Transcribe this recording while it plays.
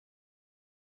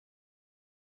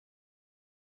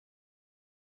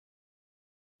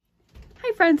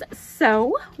friends,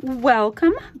 so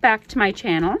welcome back to my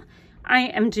channel. I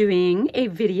am doing a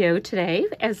video today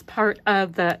as part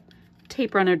of the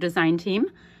tape runner design team.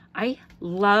 I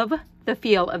love the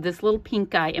feel of this little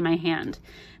pink guy in my hand.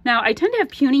 Now, I tend to have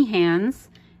puny hands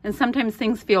and sometimes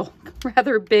things feel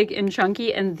rather big and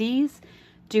chunky, and these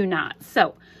do not.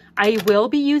 So I will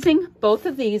be using both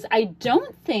of these. I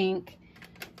don't think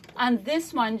on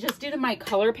this one, just due to my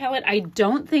color palette, I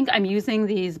don't think I'm using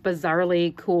these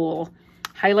bizarrely cool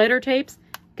highlighter tapes.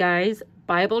 Guys,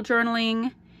 Bible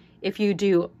journaling, if you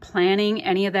do planning,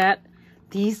 any of that,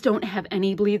 these don't have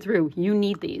any bleed through. You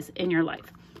need these in your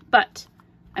life. But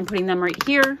I'm putting them right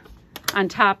here on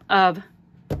top of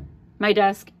my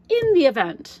desk in the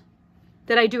event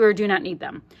that I do or do not need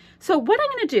them. So what I'm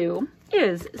going to do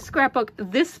is scrapbook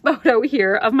this photo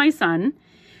here of my son.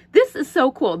 This is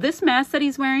so cool. This mask that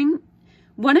he's wearing,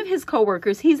 one of his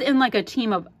coworkers, he's in like a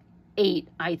team of 8,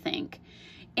 I think.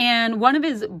 And one of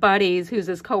his buddies, who's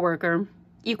his coworker,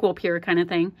 equal peer kind of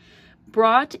thing,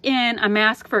 brought in a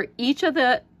mask for each of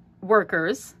the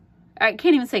workers. I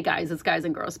can't even say guys, it's guys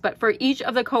and girls, but for each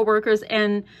of the coworkers.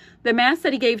 And the mask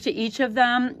that he gave to each of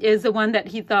them is the one that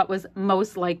he thought was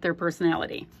most like their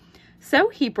personality. So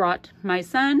he brought my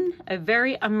son a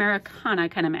very Americana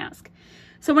kind of mask.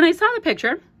 So when I saw the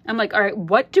picture, I'm like, all right,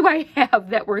 what do I have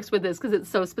that works with this? Because it's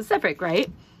so specific,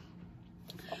 right?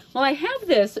 Well, I have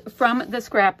this from the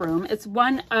ScrapRoom. It's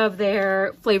one of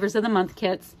their flavors of the month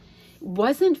kits. It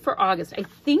wasn't for August. I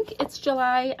think it's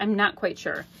July. I'm not quite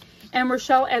sure. And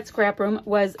Rochelle at ScrapRoom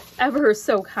was ever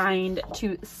so kind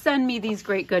to send me these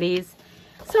great goodies.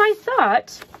 So I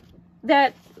thought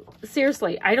that,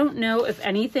 seriously, I don't know if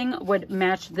anything would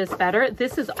match this better.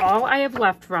 This is all I have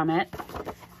left from it.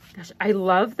 Gosh, I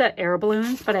love the air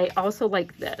balloons, but I also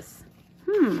like this.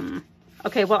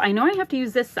 Okay, well, I know I have to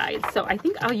use this side, so I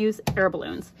think I'll use air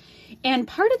balloons. And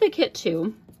part of the kit,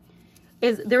 too,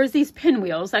 is there is these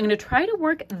pinwheels. I'm going to try to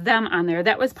work them on there.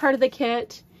 That was part of the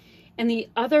kit. And the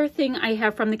other thing I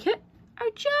have from the kit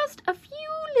are just a few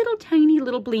little tiny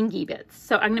little blingy bits.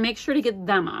 So I'm going to make sure to get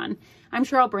them on. I'm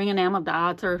sure I'll bring enamel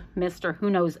dots or mist or who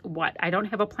knows what. I don't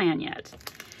have a plan yet.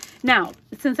 Now,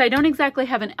 since I don't exactly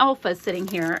have an alpha sitting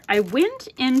here, I went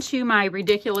into my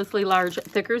ridiculously large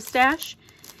thicker stash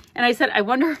and I said, I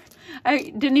wonder, I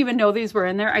didn't even know these were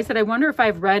in there. I said, I wonder if I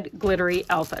have red glittery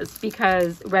alphas,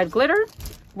 because red glitter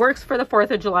works for the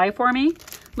 4th of July for me.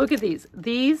 Look at these.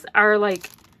 These are like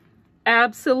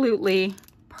absolutely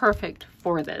perfect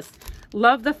for this.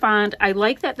 Love the font. I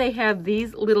like that they have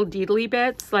these little deedly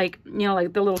bits, like, you know,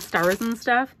 like the little stars and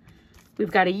stuff.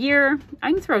 We've got a year.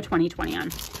 I can throw 2020 on.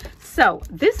 So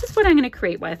this is what I'm going to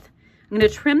create with. I'm going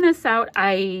to trim this out.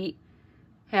 I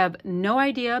have no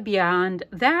idea beyond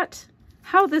that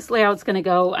how this layout's going to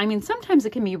go. I mean, sometimes it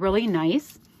can be really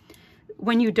nice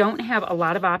when you don't have a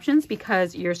lot of options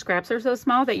because your scraps are so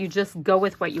small that you just go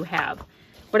with what you have.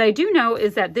 What I do know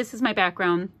is that this is my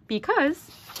background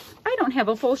because I don't have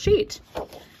a full sheet.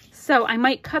 So I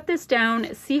might cut this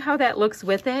down, see how that looks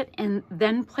with it, and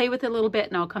then play with it a little bit,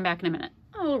 and I'll come back in a minute.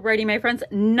 Alrighty, my friends,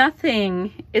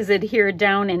 nothing is adhered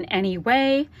down in any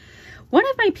way. One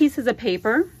of my pieces of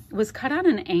paper was cut on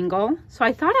an angle, so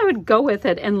I thought I would go with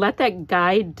it and let that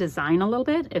guide design a little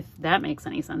bit, if that makes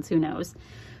any sense, who knows.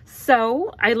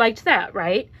 So I liked that,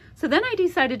 right? So then I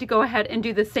decided to go ahead and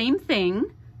do the same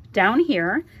thing down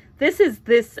here. This is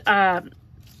this kind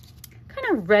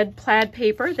of red plaid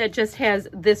paper that just has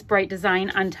this bright design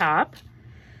on top.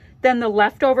 Then the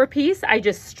leftover piece, I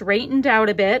just straightened out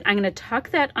a bit. I'm going to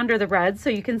tuck that under the red so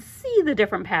you can see the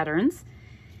different patterns.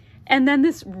 And then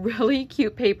this really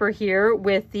cute paper here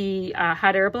with the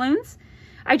hot air balloons.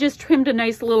 I just trimmed a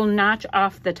nice little notch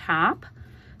off the top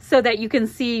so that you can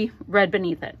see red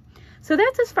beneath it. So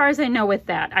that's as far as I know with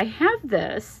that. I have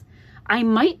this. I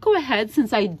might go ahead,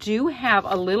 since I do have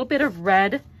a little bit of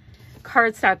red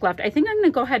cardstock left, I think I'm going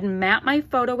to go ahead and map my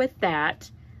photo with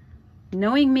that.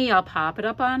 Knowing me, I'll pop it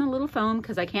up on a little foam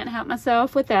because I can't help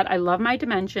myself with that. I love my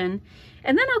dimension.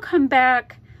 And then I'll come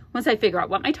back once I figure out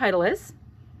what my title is.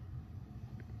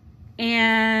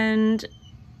 And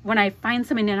when I find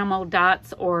some enamel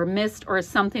dots or mist or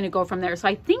something to go from there. So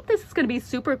I think this is going to be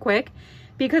super quick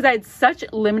because I had such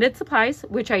limited supplies,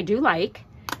 which I do like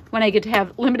when I get to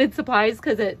have limited supplies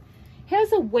because it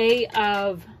has a way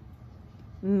of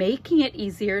making it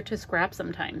easier to scrap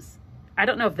sometimes. I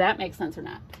don't know if that makes sense or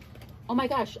not. Oh my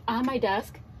gosh, on my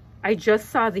desk, I just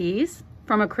saw these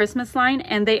from a Christmas line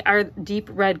and they are deep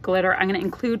red glitter. I'm going to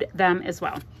include them as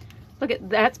well. Look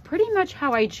at, that's pretty much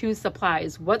how I choose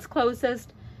supplies. What's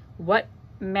closest, what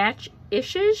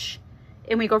match-ish,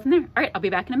 and we go from there. All right, I'll be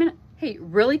back in a minute. Hey,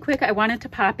 really quick, I wanted to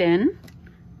pop in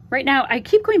Right now, I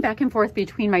keep going back and forth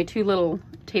between my two little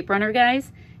tape runner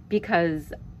guys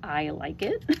because I like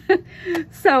it.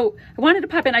 So I wanted to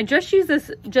pop in. I just used this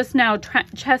just now,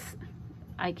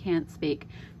 I can't speak,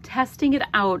 testing it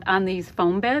out on these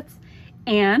foam bits.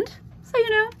 And so you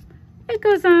know, it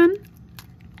goes on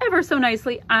ever so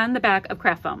nicely on the back of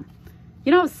craft foam.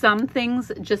 You know, some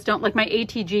things just don't, like my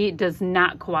ATG does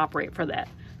not cooperate for that.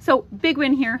 So big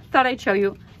win here, thought I'd show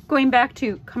you, going back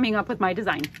to coming up with my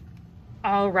design.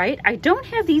 All right, I don't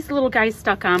have these little guys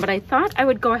stuck on, but I thought I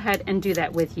would go ahead and do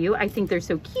that with you. I think they're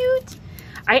so cute.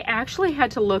 I actually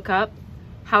had to look up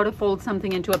how to fold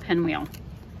something into a pinwheel.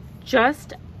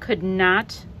 Just could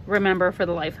not remember for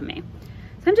the life of me.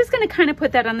 So I'm just gonna kind of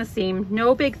put that on the seam.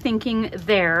 No big thinking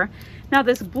there. Now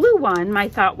this blue one, my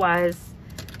thought was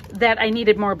that I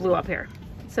needed more blue up here.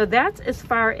 So that's as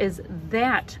far as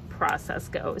that process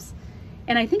goes.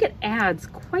 And I think it adds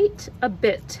quite a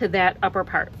bit to that upper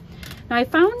part. Now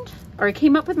I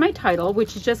came up with my title,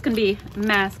 which is just gonna be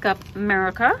Mask Up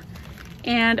Merica.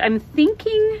 And I'm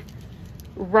thinking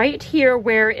right here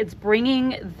where it's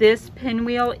bringing this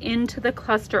pinwheel into the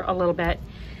cluster a little bit.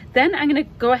 Then I'm gonna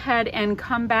go ahead and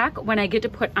come back when I get to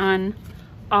put on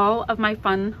all of my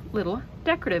fun little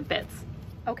decorative bits.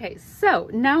 Okay, so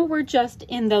now we're just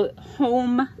in the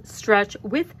home stretch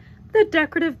with the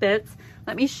decorative bits.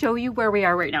 Let me show you where we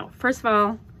are right now. First of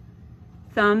all,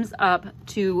 thumbs up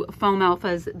to foam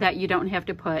alphas that you don't have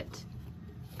to put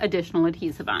additional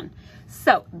adhesive on.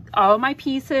 So all my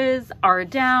pieces are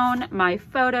down. My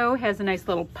photo has a nice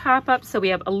little pop-up, so we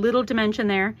have a little dimension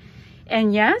there.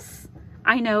 And yes,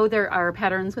 I know there are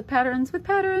patterns with patterns with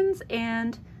patterns,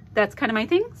 and that's kind of my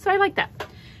thing, so I like that.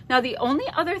 Now the only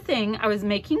other thing I was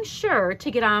making sure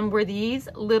to get on were these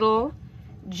little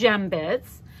gem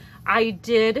bits. I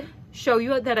did show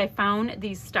you that I found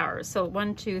these stars. So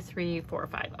 1, 2, 3, 4,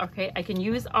 5. Okay, I can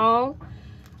use all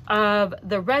of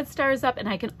the red stars up, and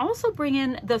I can also bring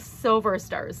in the silver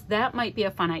stars. That might be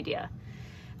a fun idea.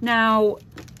 Now,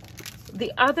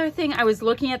 the other thing I was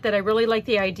looking at that I really like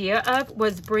the idea of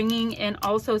was bringing in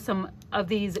also some of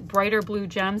these brighter blue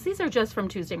gems. These are just from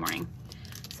Tuesday morning.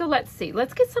 So let's see,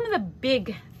 let's get some of the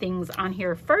big things on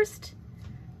here first.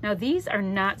 Now these are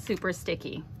not super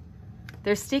sticky.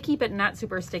 They're sticky, but not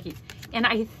super sticky. And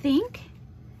I think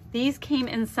these came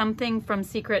in something from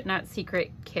Secret Not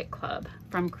Secret Kit Club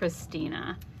from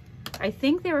Christina. I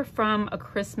think they were from a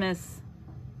Christmas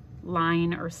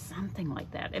line or something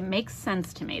like that. It makes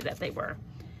sense to me that they were.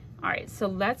 All right, so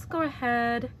let's go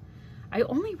ahead. I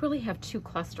only really have 2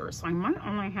 clusters, so I might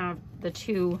only have the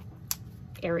 2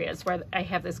 areas where I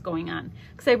have this going on.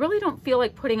 Because I really don't feel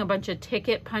like putting a bunch of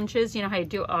ticket punches. You know how I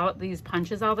do all these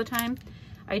punches all the time?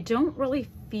 I don't really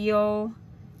feel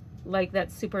like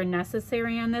that's super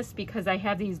necessary on this because I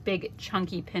have these big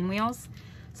chunky pinwheels.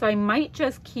 So I might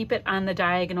just keep it on the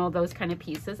diagonal, those kind of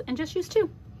pieces, and just use 2,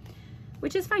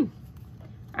 which is fine.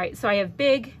 All right, so I have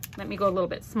big. Let me go a little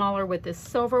bit smaller with this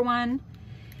silver one.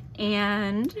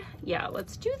 And yeah,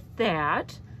 let's do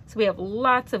that. So we have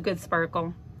lots of good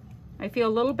sparkle. I feel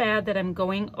a little bad that I'm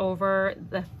going over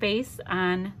the face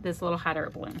on this little hot air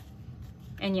balloon.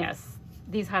 And yes,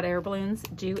 these hot air balloons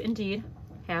do indeed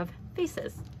have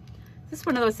faces. This is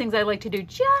one of those things I like to do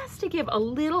just to give a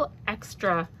little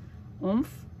extra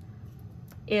oomph,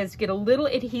 is get a little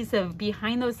adhesive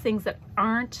behind those things that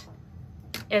aren't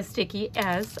as sticky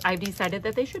as I've decided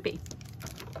that they should be.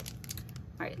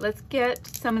 All right, let's get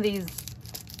some of these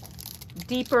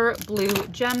deeper blue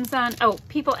gems on. Oh,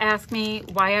 people ask me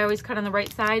why I always cut on the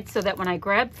right side, so that when I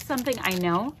grab something, I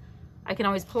know I can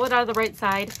always pull it out of the right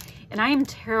side. And I am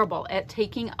terrible at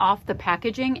taking off the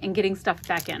packaging and getting stuff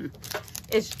back in.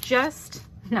 It's just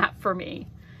not for me.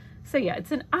 So yeah,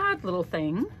 it's an odd little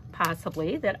thing,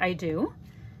 possibly, that I do,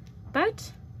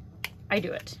 but I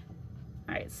do it.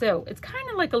 All right, so it's kind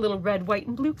of like a little red, white,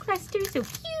 and blue cluster, so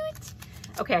cute.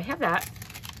 Okay, I have that.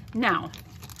 Now,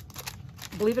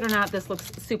 believe it or not, this looks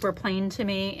super plain to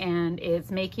me, and it's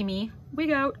making me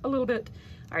wig out a little bit.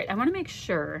 All right, I wanna make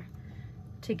sure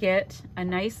to get a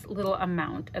nice little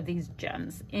amount of these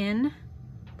gems in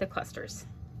the clusters.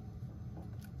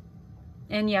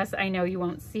 And yes, I know you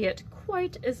won't see it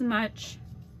quite as much.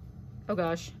 Oh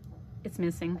gosh, it's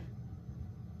missing.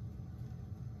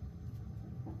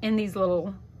 In these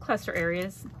little cluster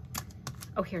areas.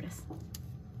 Oh, here it is.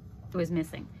 It was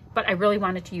missing, but I really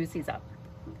wanted to use these up.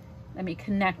 Let me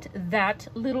connect that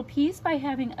little piece by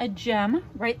having a gem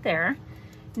right there.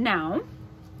 Now,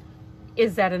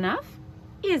 is that enough?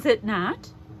 Is it not?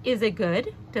 Is it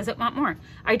good? Does it want more?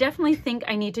 I definitely think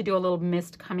I need to do a little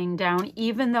mist coming down,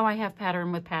 even though I have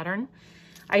pattern with pattern.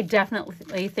 I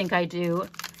definitely think I do.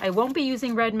 I won't be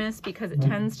using red mist because it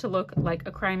tends to look like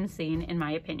a crime scene in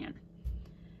my opinion.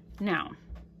 Now,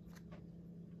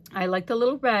 I like the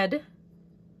little red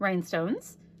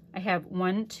rhinestones. I have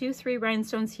 1, 2, 3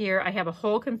 rhinestones here. I have a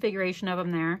whole configuration of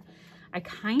them there. I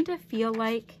kind of feel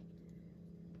like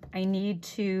I need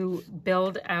to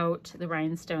build out the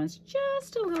rhinestones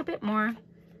just a little bit more,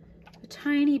 a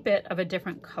tiny bit of a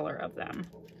different color of them.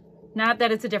 Not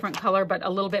that it's a different color, but a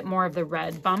little bit more of the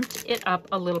red, bumped it up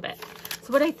a little bit.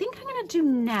 So what I think I'm gonna do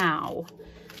now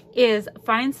is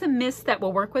find some mist that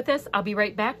will work with this. I'll be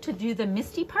right back to do the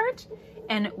misty part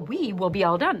and we will be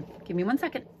all done. Give me 1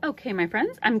 second. Okay, my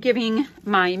friends, I'm giving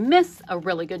my mist a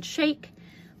really good shake.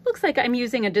 Looks like I'm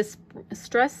using a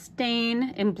distress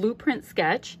stain in Blueprint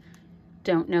Sketch.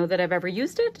 Don't know that I've ever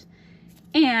used it.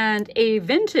 And a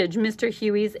vintage Mr.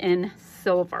 Huey's in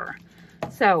silver.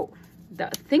 So the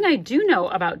thing I do know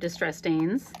about distress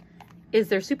stains is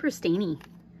they're super stainy.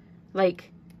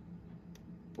 Like,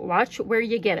 watch where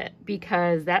you get it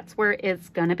because that's where it's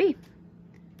gonna be.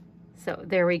 So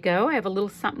there we go. I have a little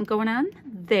something going on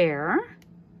there.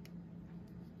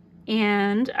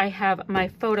 And I have my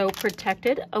photo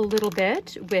protected a little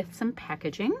bit with some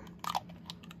packaging.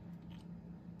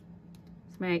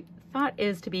 So my thought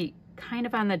is to be kind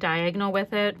of on the diagonal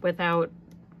with it without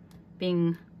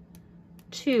being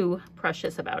too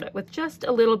precious about it, with just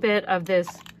a little bit of this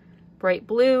bright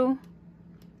blue.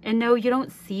 And no, you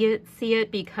don't see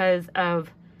it because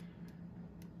of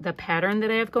the pattern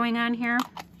that I have going on here,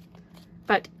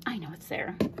 but I know it's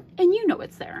there and you know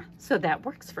it's there, so that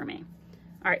works for me.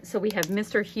 All right, so we have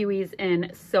Mr. Huey's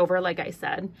in silver, like I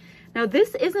said. Now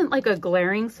this isn't like a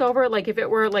glaring silver, like if it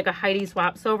were like a Heidi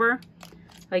Swapp silver,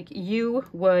 like you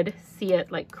would see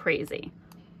it like crazy.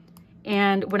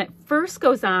 And when it first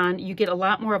goes on, you get a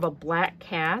lot more of a black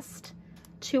cast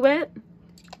to it,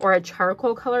 or a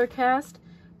charcoal color cast,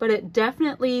 but it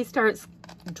definitely starts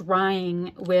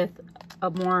drying with a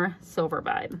more silver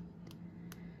vibe.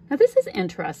 Now this is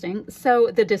interesting. So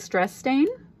the distress stain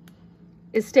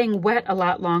is staying wet a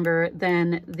lot longer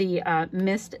than the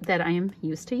mist that I am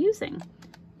used to using.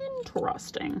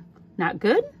 Interesting. Not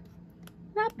good,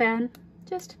 not bad,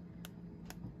 just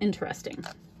interesting.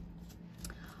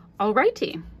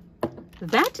 Alrighty,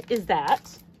 that is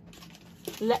that.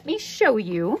 Let me show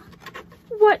you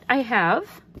what I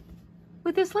have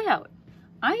with this layout.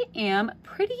 I am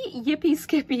pretty yippee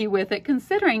skippy with it,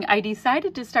 considering I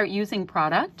decided to start using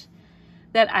product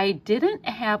that I didn't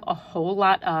have a whole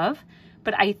lot of,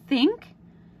 but I think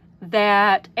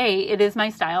that it is my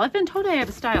style. I've been told I have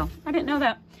a style. I didn't know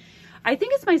that. I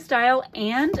think it's my style,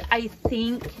 and I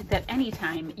think that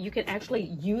anytime you can actually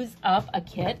use up a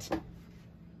kit,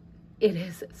 it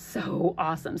is so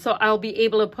awesome. So I'll be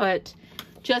able to put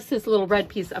just this little red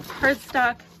piece of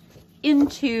cardstock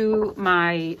into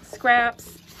my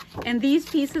scraps. And these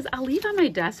pieces I'll leave on my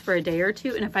desk for a day or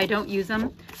two. And if I don't use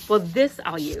them, well, this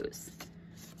I'll use.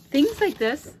 Things like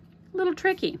this, a little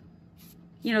tricky.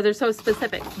 You know, they're so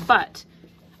specific, but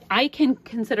I can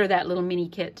consider that little mini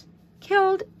kit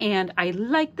killed, and I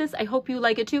like this. I hope you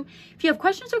like it too. If you have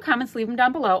questions or comments, leave them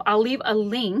down below. I'll leave a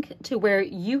link to where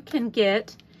you can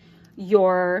get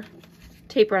your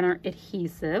tape runner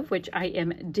adhesive, which I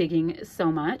am digging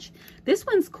so much. This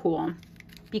one's cool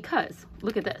because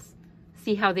look at this.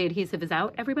 See how the adhesive is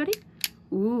out, everybody?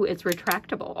 Ooh, it's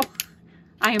retractable.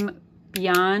 I am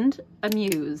beyond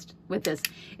amused with this.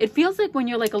 It feels like when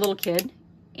you're like a little kid,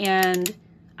 and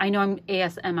I know I'm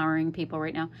ASMRing people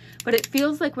right now, but it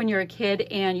feels like when you're a kid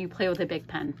and you play with a big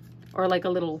pen or like a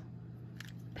little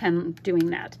pen doing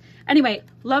that. Anyway,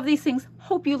 love these things.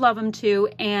 Hope you love them too.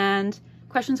 And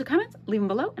questions or comments, leave them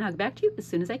below and I'll get back to you as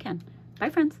soon as I can. Bye,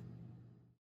 friends.